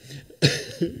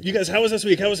You guys, how was this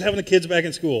week? How was having the kids back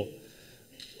in school?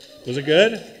 Was it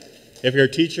good? If you're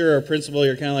a teacher or a principal,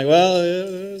 you're kind of like, well,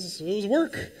 it was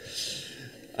work.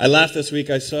 I laughed this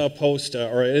week. I saw a post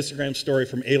or an Instagram story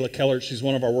from Ayla Keller. She's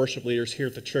one of our worship leaders here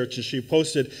at the church. And she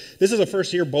posted, this is the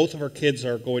first year both of her kids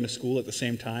are going to school at the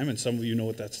same time. And some of you know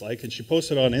what that's like. And she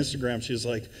posted on Instagram, she's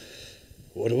like,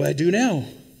 what do I do now?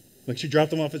 Like she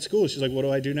dropped them off at school. She's like, what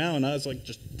do I do now? And I was like,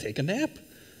 just take a nap.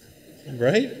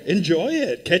 Right? Enjoy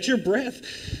it. Catch your breath.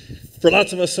 For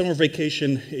lots of us, summer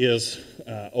vacation is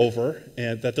over,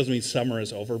 and that doesn't mean summer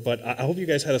is over, but I hope you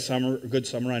guys had a good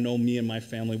summer. I know me and my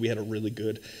family, we had a really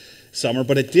good summer,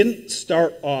 but it didn't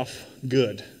start off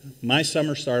good. My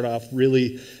summer started off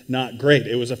really not great.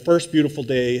 It was the first beautiful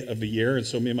day of the year, and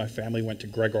so me and my family went to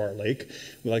Gregoire Lake.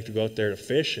 We like to go out there to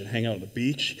fish and hang out on the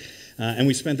beach. And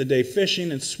we spent the day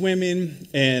fishing and swimming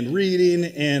and reading,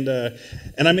 and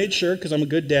I made sure, because I'm a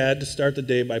good dad, to start the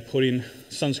day by putting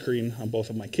sunscreen on both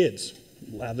of my kids.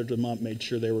 Lathered them up, made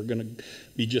sure they were going to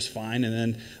be just fine, and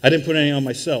then I didn't put any on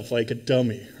myself like a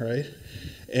dummy, right?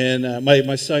 And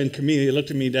my son, Camille, he looked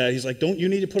at me, Dad, he's like, don't you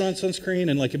need to put on sunscreen?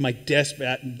 And like in my best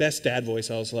dad voice,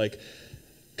 I was like,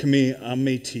 Camille, I'm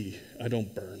Métis, I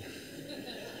don't burn.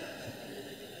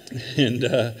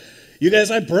 And you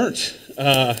guys, I burnt.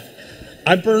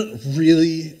 I burnt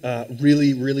really,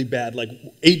 really bad. Like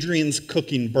Adrian's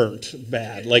cooking burnt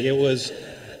bad. Like it was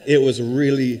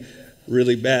really,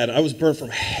 really bad. I was burnt from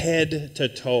head to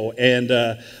toe, and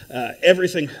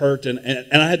everything hurt. And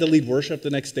I had to lead worship the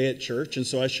next day at church, and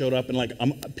so I showed up, and like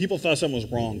people thought something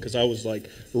was wrong because I was like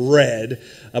red,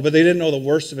 but they didn't know the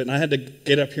worst of it. And I had to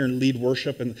get up here and lead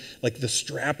worship, and like the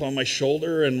strap on my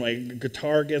shoulder and my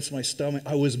guitar against my stomach.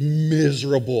 I was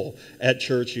miserable at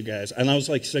church, you guys. And I was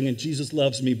like singing "Jesus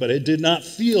Loves Me," but it did not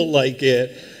feel like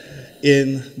it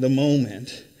in the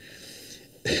moment.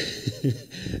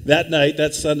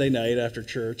 That Sunday night after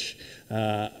church,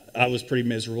 I was pretty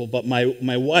miserable. But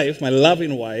my wife, my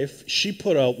loving wife, she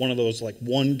put out one of those like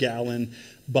 1 gallon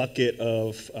bucket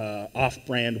of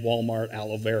off-brand Walmart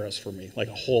aloe veras for me, like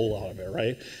a whole lot of it,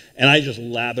 right? And I just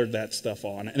lathered that stuff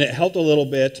on, and it helped a little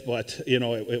bit, but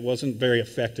it wasn't very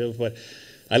effective. But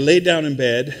I laid down in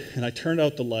bed and I turned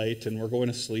out the light, and we're going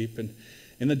to sleep. And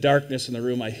in the darkness in the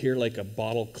room, I hear like a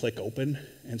bottle click open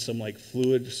and some like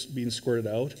fluid being squirted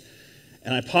out.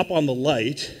 And I pop on the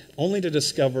light only to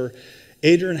discover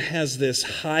Adrian has this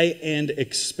high-end,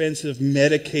 expensive,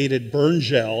 medicated burn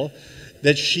gel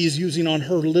that she's using on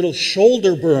her little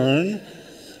shoulder burn,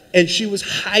 and she was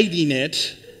hiding it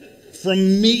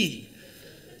from me.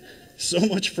 So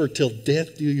much for till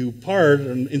death do you part,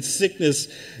 and in sickness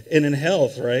and in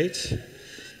health, right?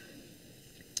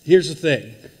 Here's the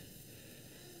thing.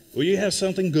 When you have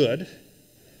something good,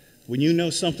 when you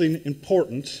know something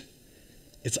important,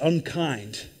 it's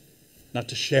unkind not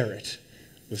to share it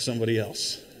with somebody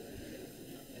else.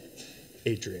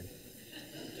 Adrian.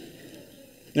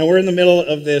 Now, we're in the middle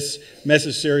of this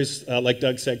message series, like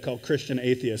Doug said, called Christian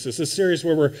Atheist. It's a series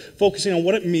where we're focusing on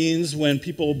what it means when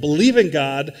people believe in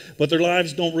God, but their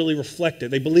lives don't really reflect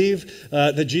it. They believe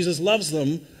that Jesus loves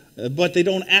them, but they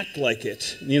don't act like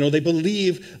it. They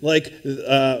believe like...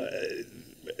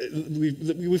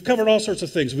 We've covered all sorts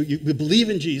of things. We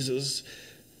believe in Jesus,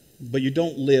 but you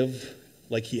don't live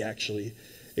like he actually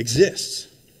exists.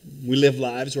 We live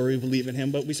lives where we believe in him,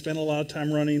 but we spend a lot of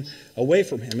time running away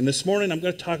from him. And this morning I'm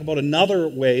going to talk about another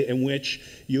way in which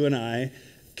you and I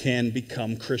can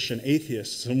become Christian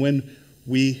atheists. And when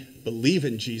we believe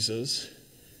in Jesus,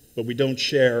 but we don't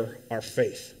share our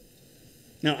faith.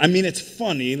 Now, I mean, it's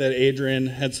funny that Adrian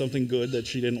had something good that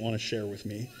she didn't want to share with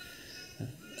me.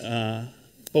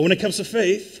 But when it comes to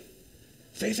faith,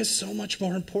 faith is so much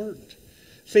more important.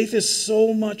 Faith is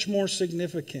so much more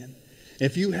significant.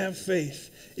 If you have faith,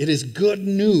 it is good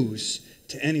news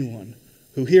to anyone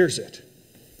who hears it.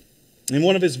 In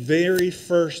one of his very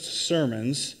first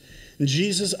sermons,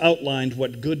 Jesus outlined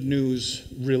what good news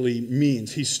really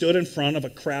means. He stood in front of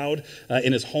a crowd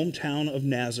in his hometown of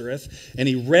Nazareth, and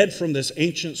he read from this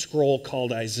ancient scroll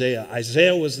called Isaiah.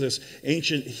 Isaiah was this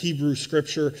ancient Hebrew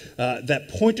scripture that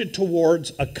pointed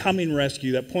towards a coming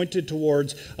rescue, that pointed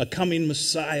towards a coming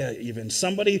Messiah even,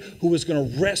 somebody who was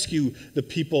going to rescue the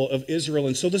people of Israel.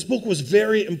 And so this book was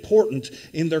very important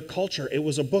in their culture. It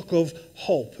was a book of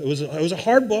hope. It was a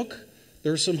hard book.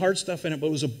 There was some hard stuff in it, but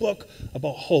it was a book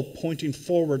about hope pointing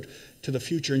forward to the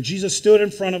future. And Jesus stood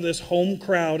in front of this home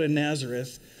crowd in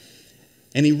Nazareth,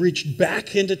 and he reached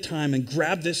back into time and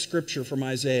grabbed this scripture from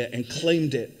Isaiah and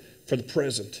claimed it for the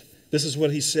present. This is what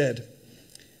he said.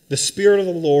 "The Spirit of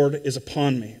the Lord is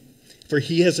upon me, For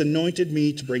he has anointed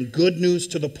me to bring good news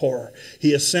to the poor.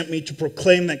 He has sent me to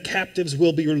proclaim that captives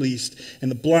will be released, and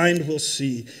the blind will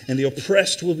see, and the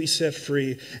oppressed will be set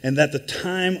free, and that the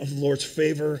time of the Lord's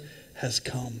favor has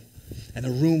come."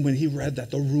 And when he read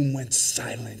that, the room went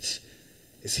silent.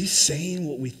 Is he saying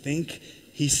what we think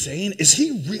he's saying? Is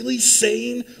he really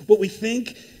saying what we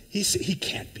think he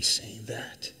can't be saying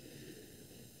that?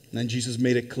 And then Jesus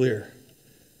made it clear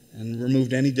and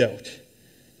removed any doubt.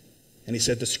 And he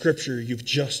said, "The scripture you've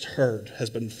just heard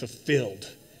has been fulfilled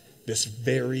this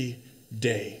very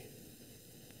day."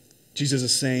 Jesus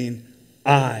is saying,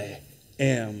 "I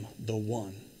am the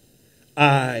one.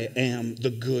 I am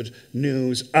the good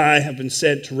news. I have been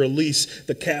sent to release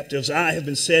the captives. I have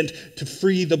been sent to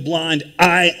free the blind.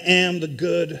 I am the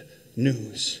good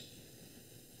news."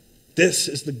 This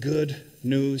is the good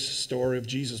news story of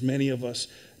Jesus. Many of us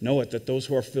know it, that those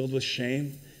who are filled with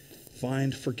shame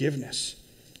find forgiveness.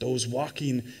 Those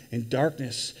walking in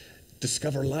darkness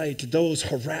discover light. Those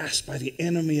harassed by the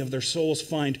enemy of their souls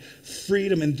find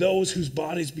freedom. And those whose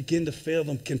bodies begin to fail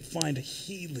them can find a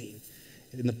healing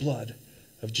in the blood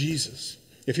of Jesus.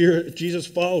 If you're a Jesus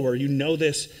follower, you know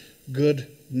this good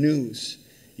news.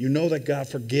 You know that God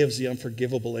forgives the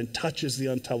unforgivable and touches the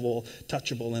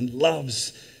untouchable and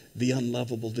loves the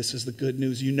unlovable. This is the good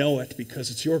news. You know it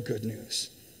because it's your good news.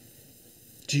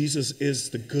 Jesus is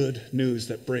the good news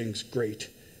that brings great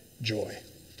joy.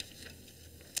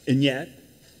 And yet,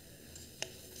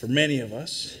 for many of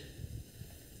us,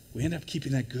 we end up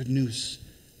keeping that good news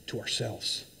to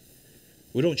ourselves.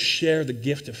 We don't share the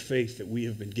gift of faith that we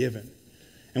have been given.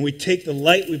 And we take the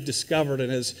light we've discovered,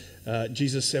 and as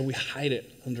Jesus said, we hide it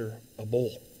under a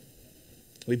bowl.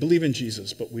 We believe in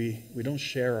Jesus, but we don't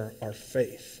share our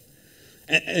faith.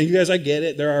 And you guys, I get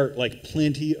it. There are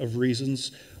plenty of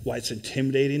reasons why it's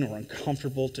intimidating or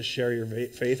uncomfortable to share your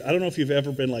faith. I don't know if you've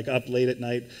ever been up late at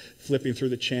night flipping through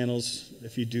the channels.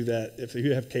 If you do that, if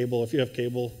you have cable,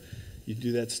 you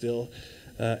do that still.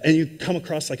 And you come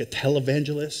across a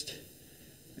televangelist,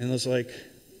 and it's a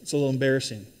little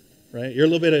embarrassing, right? You're a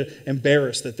little bit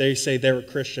embarrassed that they say they're a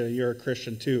Christian and you're a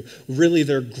Christian too. Really,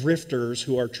 they're grifters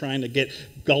who are trying to get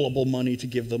gullible money to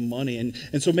give them money.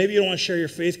 And so maybe you don't want to share your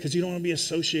faith because you don't want to be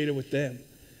associated with them.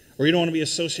 Or you don't want to be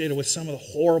associated with some of the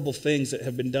horrible things that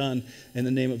have been done in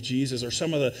the name of Jesus, or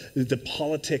some of the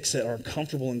politics that are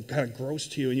uncomfortable and kind of gross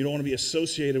to you, and you don't want to be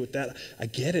associated with that. I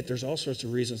get it. There's all sorts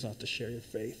of reasons not to share your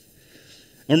faith.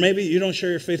 Or maybe you don't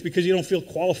share your faith because you don't feel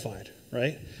qualified,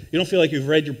 right? You don't feel like you've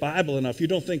read your Bible enough. You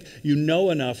don't think you know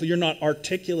enough. You're not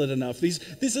articulate enough. This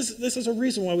is a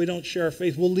reason why we don't share our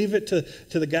faith. We'll leave it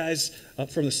to the guys up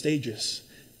from the stages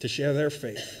to share their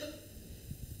faith.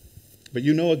 But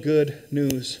you know a good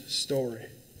news story.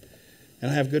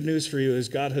 And I have good news for you, is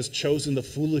God has chosen the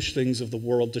foolish things of the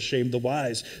world to shame the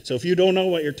wise. So if you don't know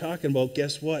what you're talking about,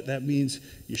 guess what? That means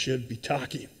you should be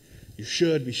talking. You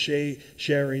should be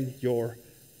sharing your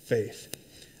faith.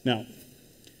 Now,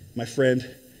 my friend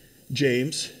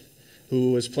James,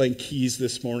 who was playing keys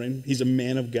this morning, he's a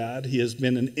man of God. He has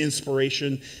been an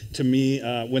inspiration to me.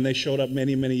 When they showed up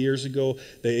many, many years ago,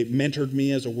 they mentored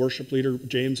me as a worship leader,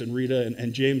 James and Rita,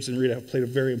 and James and Rita have played a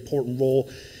very important role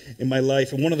in my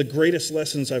life. And one of the greatest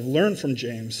lessons I've learned from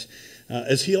James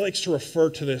is he likes to refer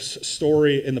to this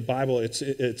story in the Bible. It's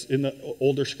in the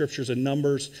older scriptures in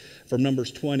Numbers, from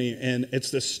Numbers 20, and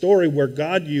it's this story where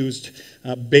God used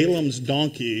Balaam's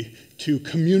donkey to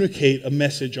communicate a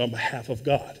message on behalf of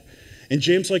God. And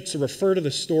James likes to refer to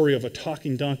the story of a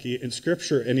talking donkey in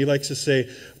Scripture, and he likes to say,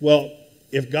 well,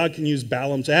 if God can use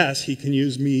Balaam's ass, he can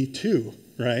use me too,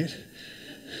 right?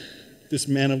 This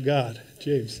man of God,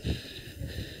 James.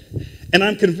 And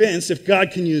I'm convinced if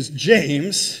God can use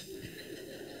James,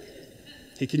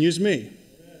 he can use me,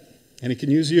 and he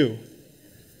can use you.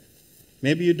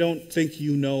 Maybe you don't think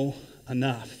you know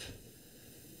enough.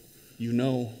 You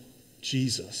know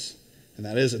Jesus, and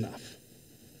that is enough.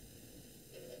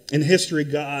 In history,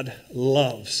 God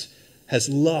has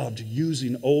loved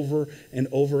using over and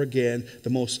over again the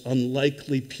most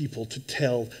unlikely people to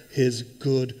tell his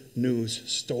good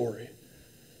news story.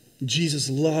 Jesus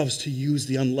loves to use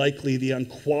the unlikely, the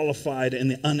unqualified, and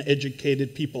the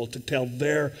uneducated people to tell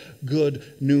their good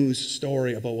news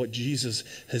story about what Jesus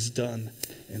has done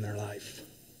in their life.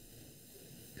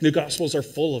 The Gospels are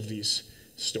full of these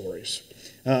stories.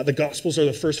 The Gospels are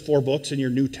the first 4 books in your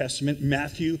New Testament.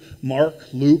 Matthew, Mark,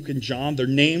 Luke, and John. They're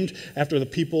named after the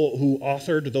people who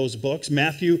authored those books.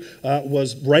 Matthew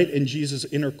was right in Jesus'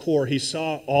 inner core. He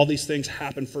saw all these things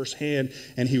happen firsthand,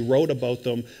 and he wrote about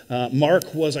them.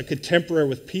 Mark was a contemporary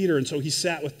with Peter, and so he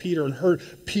sat with Peter and heard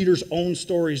Peter's own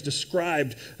stories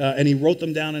described, and he wrote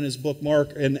them down in his book,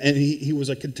 Mark, and he was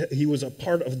a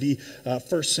part of the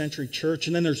first century church.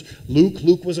 And then there's Luke.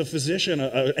 Luke was a physician,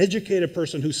 an educated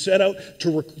person who set out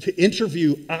to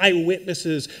interview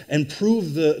eyewitnesses and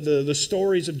prove the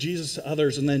stories of Jesus to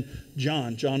others. And then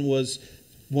John was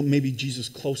maybe Jesus'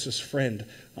 closest friend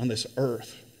on this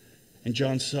earth. And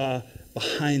John saw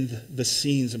behind the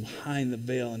scenes and behind the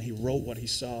veil, and he wrote what he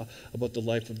saw about the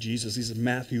life of Jesus. These are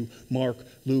Matthew, Mark,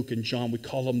 Luke, and John. We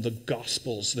call them the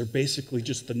Gospels. They're basically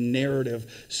just the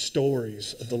narrative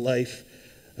stories of the life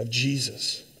of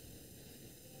Jesus.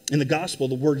 In the gospel,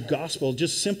 the word gospel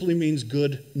just simply means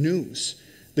good news.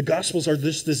 The Gospels are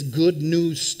this good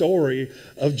news story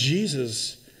of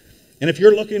Jesus. And if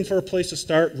you're looking for a place to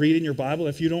start reading your Bible,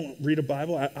 if you don't read a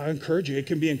Bible, I encourage you. It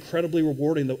can be incredibly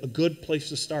rewarding. A good place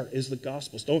to start is the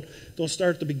Gospels. Don't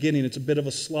start at the beginning. It's a bit of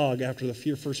a slog after the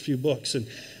first few books. And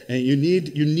you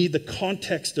need the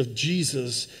context of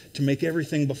Jesus to make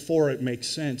everything before it make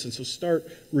sense. And so start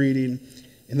reading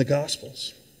in the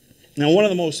Gospels. Now, one of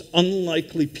the most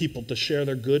unlikely people to share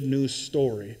their good news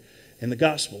story in the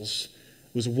Gospels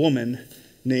was a woman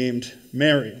named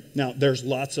Mary. Now, there's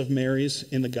lots of Marys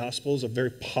in the Gospels, a very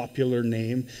popular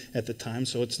name at the time.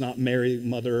 So it's not Mary,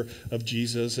 mother of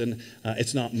Jesus, and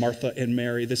it's not Martha and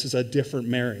Mary. This is a different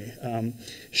Mary.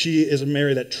 She is a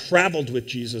Mary that traveled with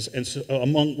Jesus, and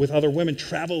with other women,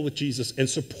 traveled with Jesus and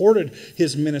supported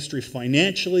his ministry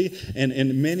financially and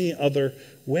in many other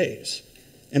ways.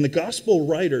 And the gospel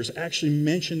writers actually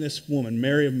mention this woman,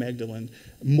 Mary of Magdalene,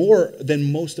 more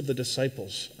than most of the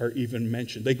disciples are even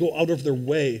mentioned. They go out of their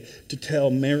way to tell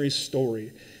Mary's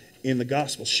story in the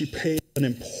gospel. She played an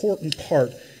important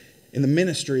part in the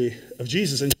ministry of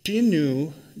Jesus, and she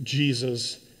knew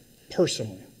Jesus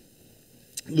personally.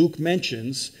 Luke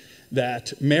mentions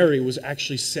that Mary was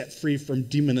actually set free from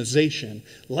demonization,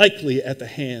 likely at the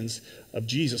hands of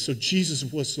Jesus. So Jesus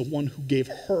was the one who gave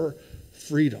her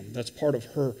freedom. That's part of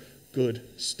her good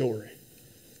story.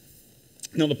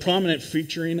 Now, the prominent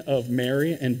featuring of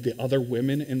Mary and the other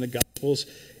women in the Gospels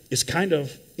is kind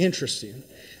of interesting.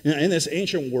 In this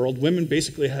ancient world, women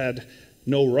basically had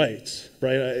no rights,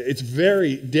 right? It's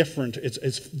very different.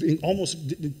 It's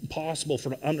almost impossible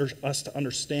for us to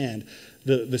understand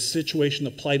the situation,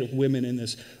 the plight of women in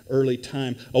this early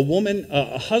time.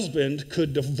 A husband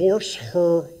could divorce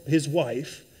his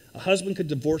wife. A husband could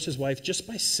divorce his wife just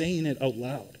by saying it out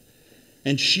loud.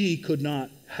 And she could not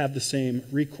have the same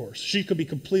recourse. She could be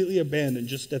completely abandoned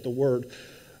just at the word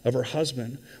of her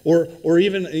husband. Or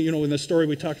even, in the story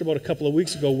we talked about a couple of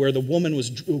weeks ago where the woman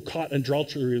who caught in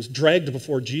adultery was dragged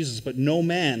before Jesus, but no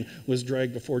man was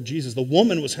dragged before Jesus. The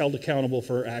woman was held accountable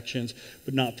for her actions,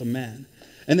 but not the man.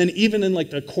 And then even in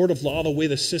the court of law, the way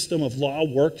the system of law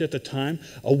worked at the time,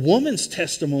 a woman's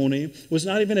testimony was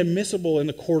not even admissible in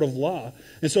the court of law.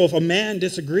 And so if a man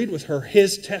disagreed with her,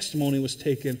 his testimony was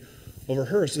taken over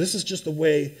hers. This is just the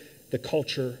way the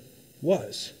culture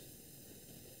was.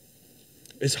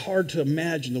 It's hard to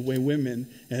imagine the way women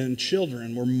and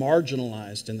children were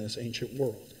marginalized in this ancient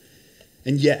world.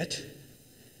 And yet,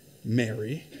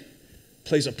 Mary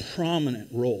plays a prominent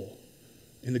role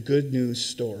in the good news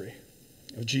story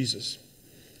of Jesus.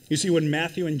 You see, when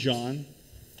Matthew and John,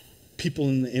 people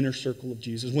in the inner circle of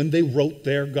Jesus, when they wrote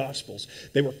their Gospels,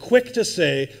 they were quick to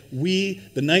say,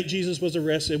 the night Jesus was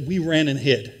arrested, we ran and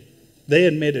hid. They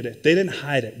admitted it. They didn't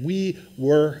hide it. We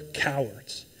were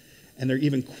cowards. And they're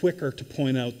even quicker to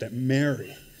point out that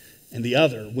Mary and the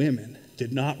other women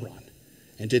did not run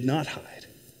and did not hide.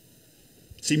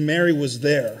 See, Mary was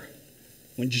there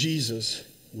when Jesus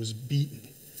was beaten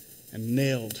and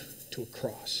nailed to a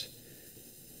cross.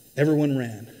 Everyone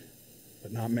ran,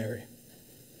 but not Mary.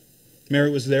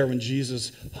 Mary was there when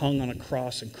Jesus hung on a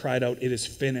cross and cried out, "It is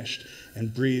finished,"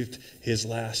 and breathed his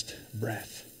last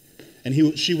breath.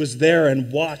 And she was there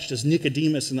and watched as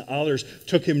Nicodemus and the others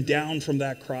took him down from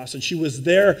that cross. And she was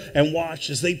there and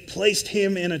watched as they placed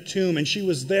him in a tomb. And she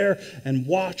was there and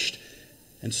watched,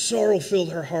 and sorrow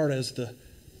filled her heart as the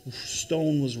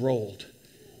stone was rolled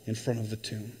in front of the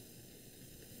tomb.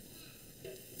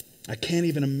 I can't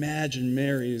even imagine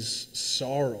Mary's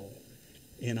sorrow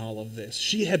in all of this.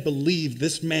 She had believed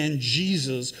this man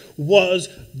Jesus was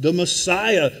the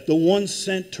Messiah, the one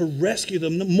sent to rescue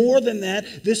them. More than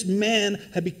that, this man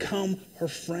had become her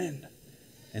friend.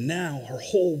 And now her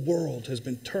whole world has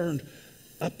been turned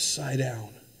upside down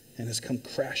and has come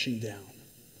crashing down.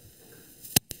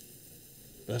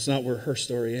 That's not where her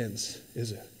story ends,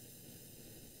 is it?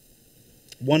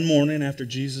 One morning after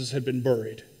Jesus had been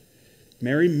buried,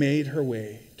 Mary made her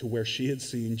way to where she had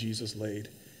seen Jesus laid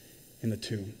in the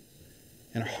tomb.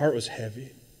 And her heart was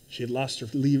heavy. She had lost her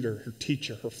leader, her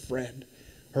teacher, her friend.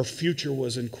 Her future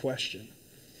was in question.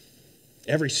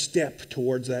 Every step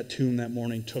towards that tomb that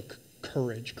morning took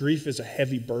courage. Grief is a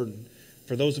heavy burden.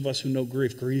 For those of us who know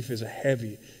grief, grief is a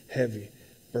heavy, heavy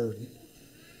burden.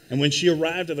 And when she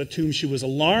arrived at the tomb, she was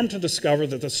alarmed to discover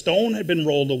that the stone had been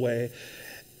rolled away.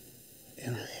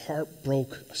 And her heart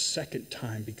broke a second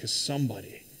time because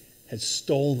somebody had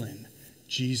stolen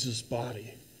Jesus'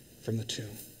 body from the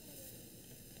tomb.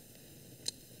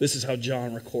 This is how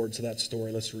John records that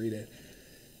story. Let's read it.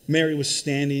 Mary was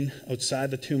standing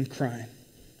outside the tomb crying.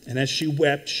 And as she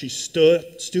wept, she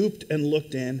stooped and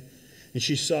looked in. And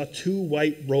she saw two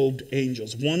white-robed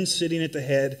angels, one sitting at the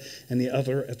head and the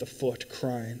other at the foot,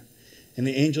 crying. And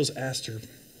the angels asked her,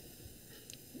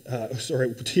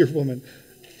 dear woman,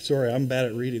 sorry, I'm bad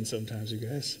at reading sometimes, you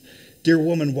guys. Dear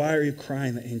woman, why are you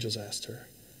crying? The angels asked her.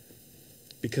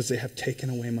 Because they have taken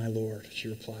away my Lord, she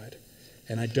replied,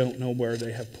 and I don't know where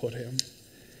they have put him.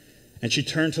 And she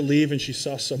turned to leave, and she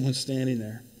saw someone standing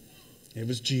there. It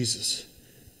was Jesus,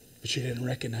 but she didn't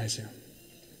recognize him.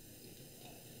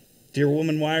 Dear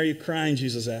woman, why are you crying?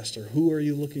 Jesus asked her. Who are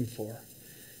you looking for?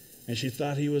 And she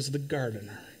thought he was the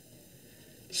gardener.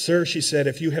 Sir, she said,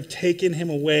 if you have taken him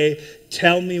away,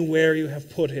 tell me where you have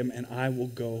put him, and I will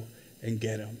go and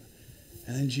get him.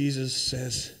 And then Jesus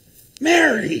says,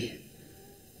 Mary!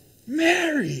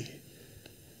 Mary!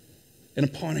 And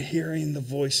upon hearing the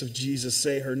voice of Jesus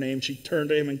say her name, she turned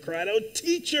to him and cried out,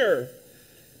 Teacher!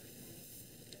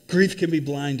 Grief can be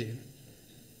blinding.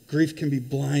 Grief can be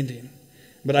blinding.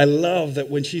 But I love that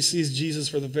when she sees Jesus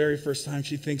for the very first time,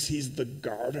 she thinks he's the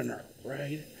gardener,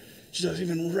 right? She doesn't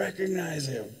even recognize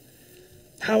him.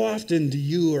 How often do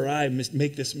you or I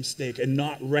make this mistake and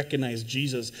not recognize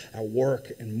Jesus at work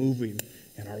and moving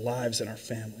in our lives and our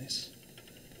families?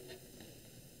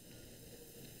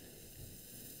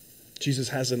 Jesus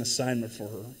has an assignment for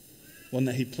her, one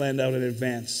that he planned out in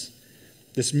advance.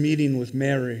 This meeting with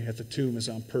Mary at the tomb is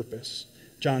on purpose.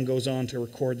 John goes on to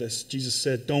record this. Jesus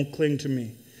said, don't cling to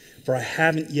me, for I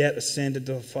haven't yet ascended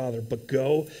to the Father, but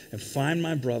go and find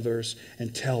my brothers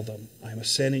and tell them, I am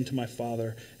ascending to my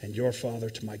Father and your Father,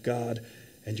 to my God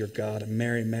and your God. And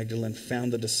Mary Magdalene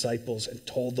found the disciples and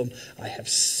told them, I have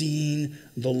seen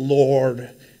the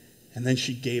Lord. And then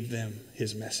she gave them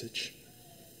his message.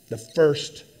 The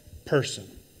first person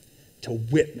to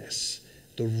witness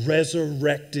the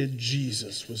resurrected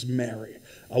Jesus was Mary,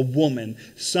 a woman,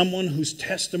 someone whose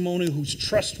testimony, whose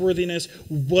trustworthiness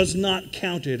was not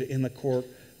counted in the court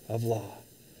of law.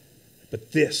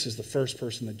 But this is the first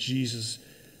person that Jesus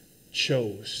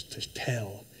chose to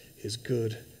tell his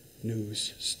good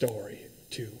news story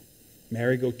to.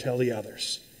 Mary, go tell the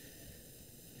others.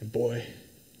 And boy,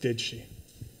 did she.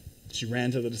 She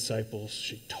ran to the disciples.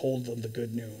 She told them the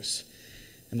good news.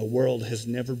 And the world has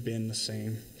never been the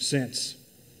same since.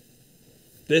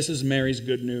 This is Mary's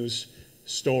good news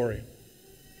story.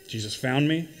 Jesus found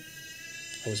me.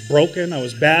 I was broken. I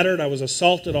was battered. I was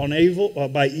assaulted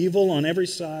by evil on every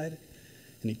side.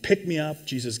 And he picked me up.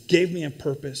 Jesus gave me a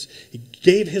purpose. He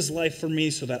gave his life for me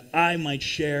so that I might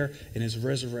share in his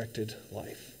resurrected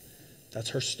life.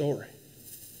 That's her story.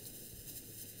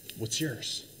 What's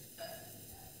yours?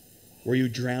 Were you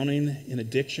drowning in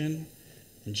addiction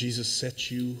and Jesus set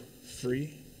you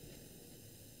free?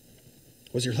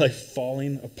 Was your life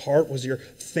falling apart? Was your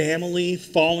family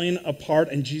falling apart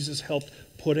and Jesus helped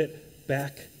put it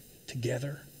back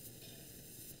together?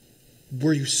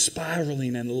 Were you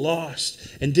spiraling and lost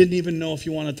and didn't even know if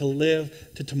you wanted to live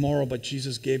to tomorrow, but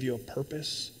Jesus gave you a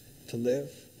purpose to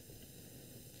live?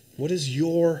 What is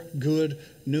your good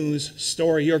news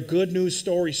story? Your good news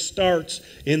story starts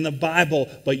in the Bible,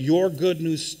 but your good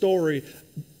news story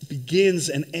begins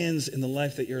and ends in the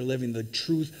life that you're living, the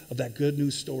truth of that good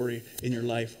news story in your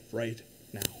life right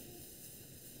now.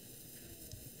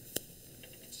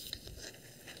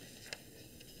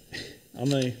 On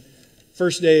the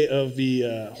first day of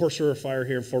the Horse River Fire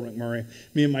here in Fort McMurray,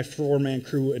 me and my four-man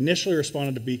crew initially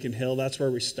responded to Beacon Hill. That's where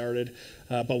we started.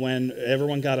 But when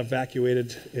everyone got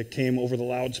evacuated, it came over the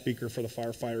loudspeaker for the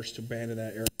firefighters to abandon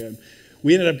that area. And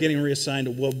we ended up getting reassigned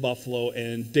to Wood Buffalo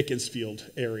and Dickinsfield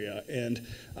area. And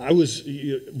I was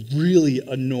really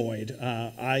annoyed.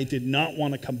 I did not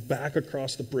want to come back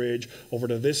across the bridge over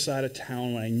to this side of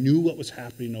town when I knew what was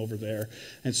happening over there.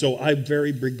 And so I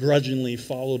very begrudgingly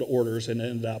followed orders and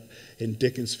ended up in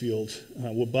Dickinsfield,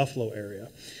 Wood Buffalo area.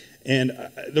 And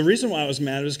the reason why I was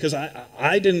mad was because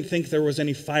I didn't think there was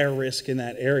any fire risk in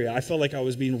that area. I felt like I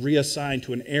was being reassigned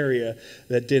to an area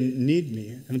that didn't need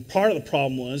me. And part of the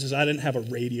problem was I didn't have a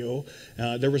radio.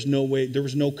 There was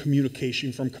no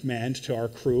communication from command to our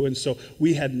crew, and so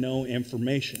we had no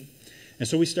information. And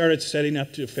so we started setting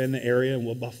up to defend the area, in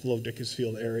the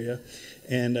Buffalo-Dickinsfield area,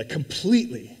 and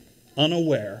completely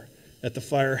unaware that the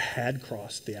fire had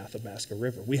crossed the Athabasca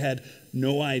River. We had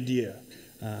no idea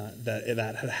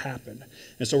that had happened.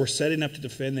 And so we're setting up to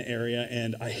defend the area,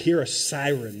 and I hear a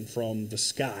siren from the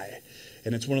sky.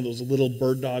 And it's one of those little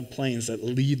bird dog planes that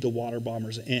lead the water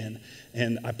bombers in.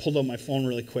 And I pulled up my phone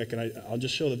really quick, and I'll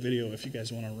just show the video if you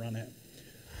guys want to run it.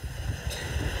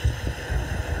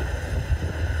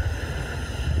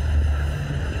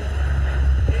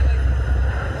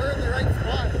 We're in the right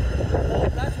spot.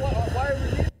 Well, that's why are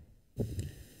we here?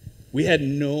 We had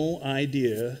no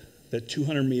idea that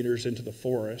 200 meters into the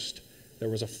forest, there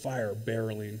was a fire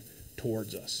barreling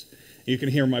towards us. You can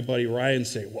hear my buddy Ryan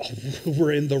say, well,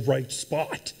 we're in the right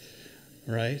spot,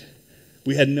 right?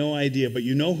 We had no idea, but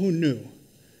you know who knew?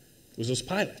 It was those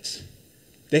pilots.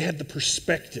 They had the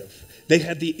perspective. They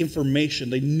had the information.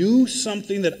 They knew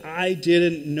something that I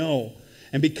didn't know.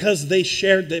 And because they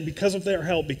shared that, because of their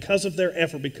help, because of their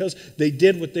effort, because they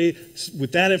did with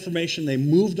that information, they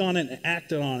moved on it and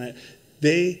acted on it,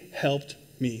 they helped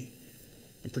me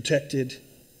and protected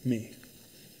me.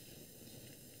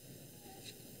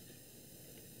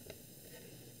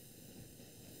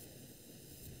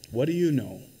 What do you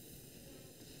know?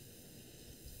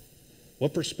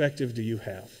 What perspective do you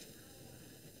have?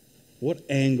 What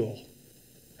angle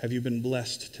have you been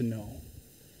blessed to know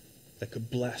that could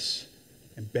bless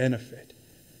and benefit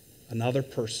another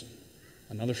person,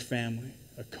 another family,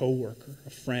 a coworker, a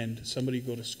friend, somebody you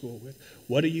go to school with?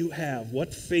 What do you have?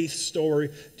 What faith story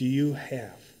do you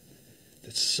have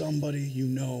that somebody you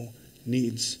know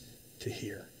needs to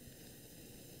hear?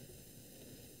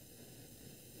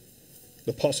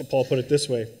 The Apostle Paul put it this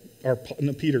way, or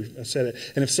no, Peter said it.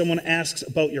 And if someone asks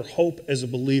about your hope as a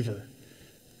believer,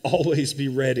 always be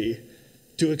ready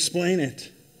to explain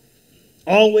it.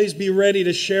 Always be ready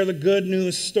to share the good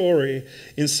news story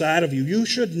inside of you. You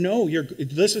should know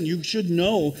you should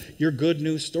know your good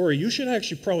news story. You should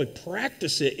actually probably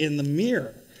practice it in the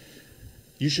mirror.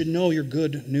 You should know your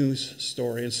good news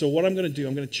story. And so what I'm going to do,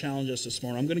 I'm going to challenge us this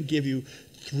morning. I'm going to give you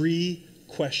 3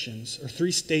 questions or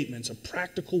 3 statements, a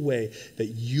practical way that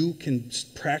you can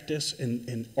practice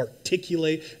and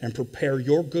articulate and prepare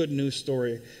your good news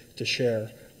story to share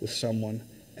with someone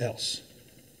else.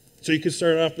 So you can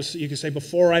start off, you can say,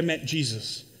 before I met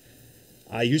Jesus,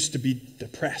 I used to be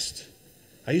depressed.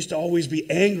 I used to always be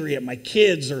angry at my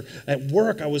kids or at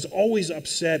work. I was always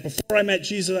upset. Before I met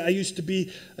Jesus, I used to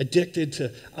be addicted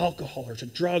to alcohol or to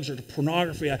drugs or to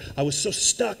pornography. I was so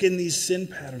stuck in these sin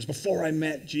patterns before I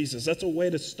met Jesus. That's a way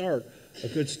to start a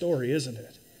good story, isn't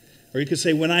it? Or you could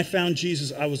say, when I found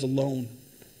Jesus, I was alone.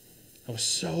 I was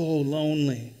so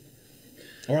lonely.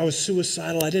 Or I was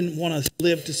suicidal. I didn't want to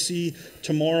live to see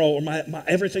tomorrow. Or my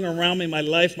everything around me, my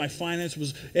life, my finance,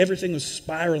 everything was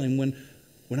spiraling.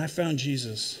 When I found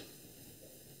Jesus,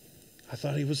 I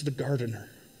thought he was the gardener.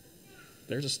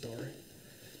 There's a story.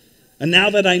 And now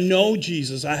that I know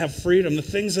Jesus, I have freedom. The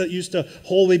things that used to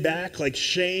hold me back, like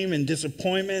shame and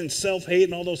disappointment and self-hate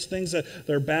and all those things that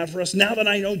are bad for us, now that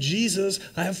I know Jesus,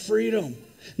 I have freedom.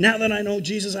 Now that I know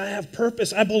Jesus, I have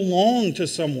purpose. I belong to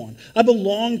someone. I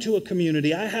belong to a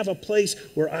community. I have a place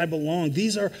where I belong.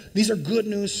 These are good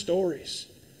news stories.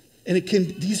 And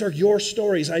these are your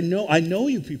stories. I know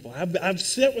you people. I've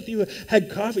sat with you,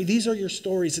 had coffee. These are your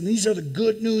stories, and these are the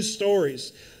good news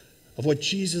stories of what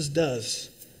Jesus does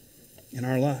in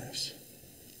our lives.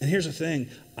 And here's the thing.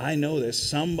 I know this.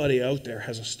 Somebody out there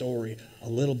has a story a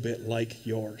little bit like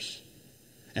yours.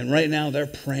 And right now they're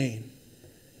praying.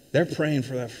 They're praying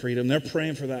for that freedom. They're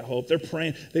praying for that hope. They're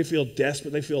praying. They feel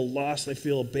desperate. They feel lost. They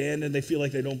feel abandoned. They feel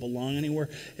like they don't belong anywhere.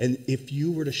 And if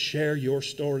you were to share your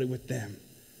story with them,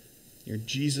 your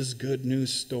Jesus good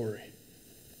news story,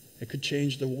 it could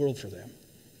change the world for them.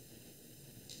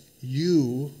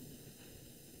 You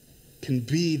can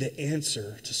be the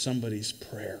answer to somebody's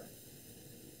prayer.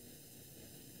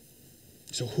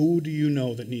 So who do you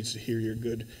know that needs to hear your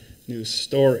good news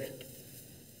story?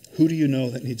 Who do you know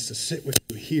that needs to sit with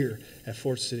you here at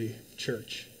Fort City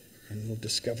Church and will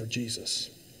discover Jesus?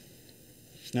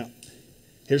 Now,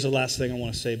 here's the last thing I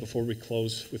want to say before we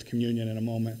close with communion in a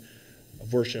moment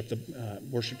of worship. The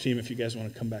worship team, if you guys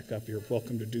want to come back up, you're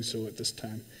welcome to do so at this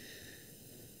time.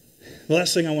 The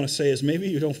last thing I want to say is maybe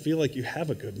you don't feel like you have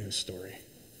a good news story.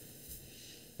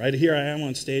 Right here I am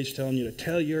on stage telling you to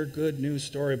tell your good news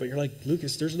story, but you're like,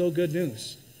 Lucas, there's no good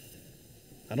news.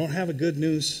 I don't have a good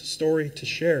news story to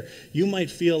share. You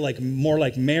might feel like more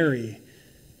like Mary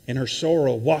in her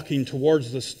sorrow walking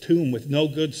towards this tomb with no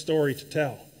good story to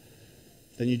tell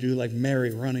than you do like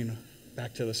Mary running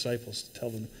back to the disciples to tell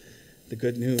them the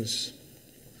good news.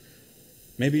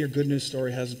 Maybe your good news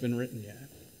story hasn't been written yet,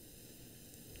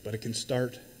 but it can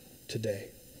start today.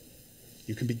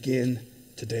 You can begin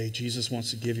today. Jesus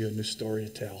wants to give you a new story to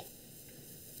tell.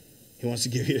 He wants to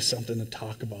give you something to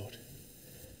talk about.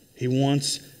 He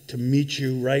wants to meet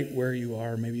you right where you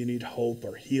are. Maybe you need hope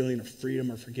or healing or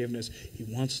freedom or forgiveness. He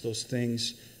wants those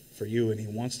things for you, and he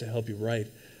wants to help you write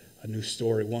a new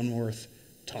story, one worth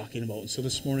talking about. And so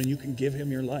this morning you can give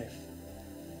him your life.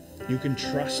 You can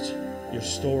trust your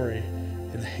story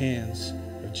in the hands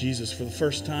of Jesus for the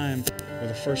first time or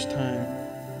the first time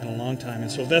in a long time.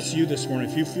 And so if that's you this morning,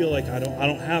 if you feel like I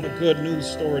don't have a good news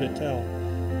story to tell,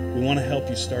 we want to help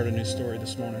you start a new story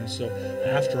this morning. And so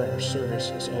after our service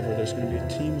is over, there's going to be a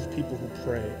team of people who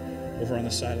pray over on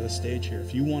the side of the stage here.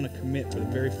 If you want to commit for the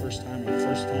very first time or the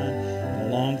first time in a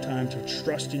long time to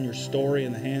trust in your story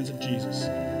in the hands of Jesus,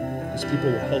 these people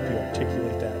will help you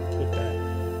articulate that and put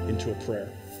that into a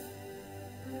prayer.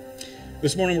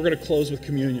 This morning we're going to close with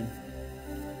communion.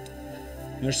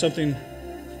 And there's something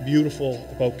beautiful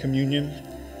about communion.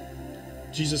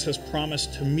 Jesus has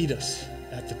promised to meet us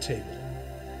at the table.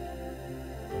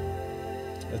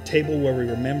 A table where we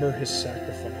remember his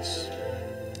sacrifice,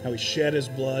 how he shed his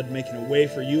blood, making a way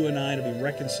for you and I to be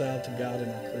reconciled to God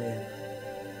and our Creator.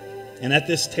 And at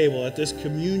this table, at this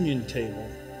communion table,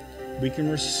 we can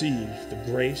receive the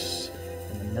grace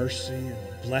and the mercy and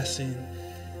the blessing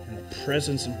and the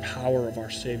presence and power of our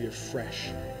Savior fresh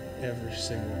every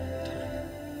single time.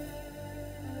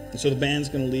 And so the band's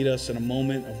going to lead us in a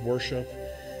moment of worship.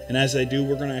 And as they do,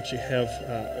 we're going to actually have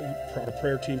our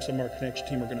prayer team, some of our connection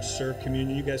team are going to serve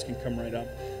communion. You guys can come right up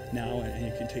now and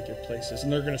you can take your places.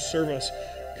 And they're going to serve us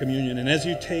communion. And as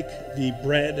you take the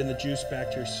bread and the juice back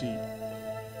to your seat,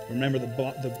 remember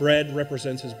the bread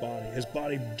represents his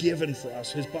body given for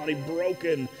us, his body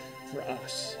broken for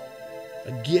us.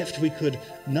 A gift we could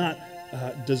not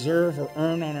deserve or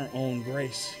earn on our own.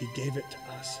 Grace, he gave it to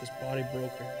us, his body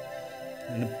broken.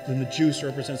 And the juice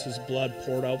represents his blood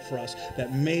poured out for us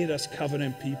that made us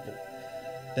covenant people,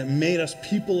 that made us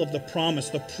people of the promise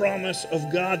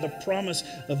of God, the promise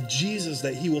of Jesus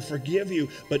that he will forgive you,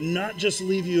 but not just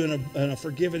leave you in a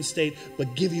forgiven state,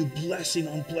 but give you blessing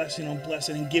on blessing on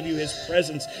blessing and give you his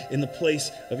presence in the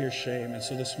place of your shame. And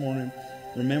so this morning,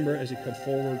 remember as you come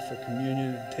forward for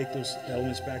communion and take those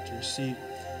elements back to your seat,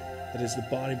 that is the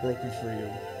body broken for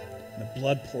you and the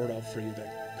blood poured out for you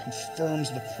that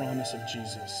confirms the promise of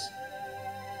Jesus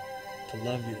to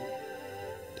love you,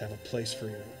 to have a place for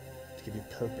you, to give you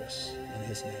purpose in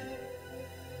his name.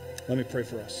 Let me pray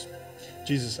for us.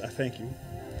 Jesus, I thank you.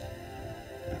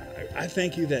 I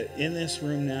thank you that in this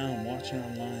room now and watching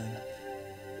online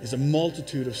is a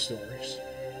multitude of stories.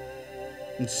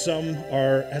 And some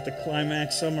are at the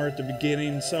climax, some are at the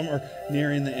beginning, some are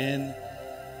nearing the end.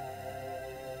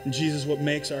 And Jesus, what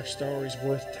makes our stories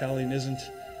worth telling isn't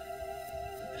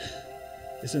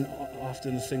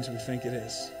often the things we think it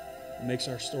is. What makes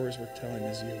our stories worth telling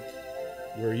is you,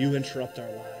 where you interrupt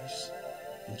our lives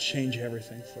and change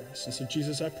everything for us. And so,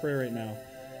 Jesus, I pray right now,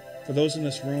 for those in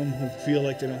this room who feel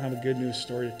like they don't have a good news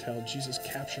story to tell, Jesus,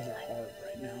 capture their heart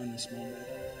right now in this moment.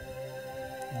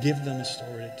 Give them a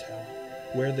story to tell.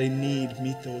 Where they need,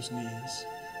 meet those needs.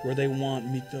 Where they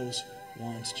want, meet those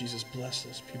wants. Jesus, bless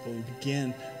those people and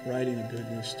begin writing a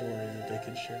good news story that they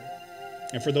can share.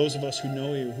 And for those of us who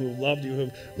know you, who have loved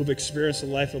you, who've experienced a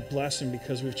life of blessing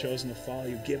because we've chosen to follow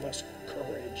you, give us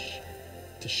courage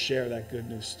to share that good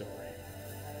news story,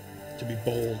 to be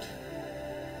bold,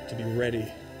 to be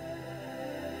ready,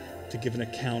 to give an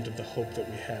account of the hope that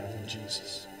we have in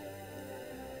Jesus.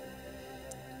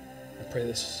 I pray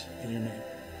this in your name.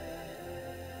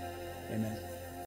 Amen.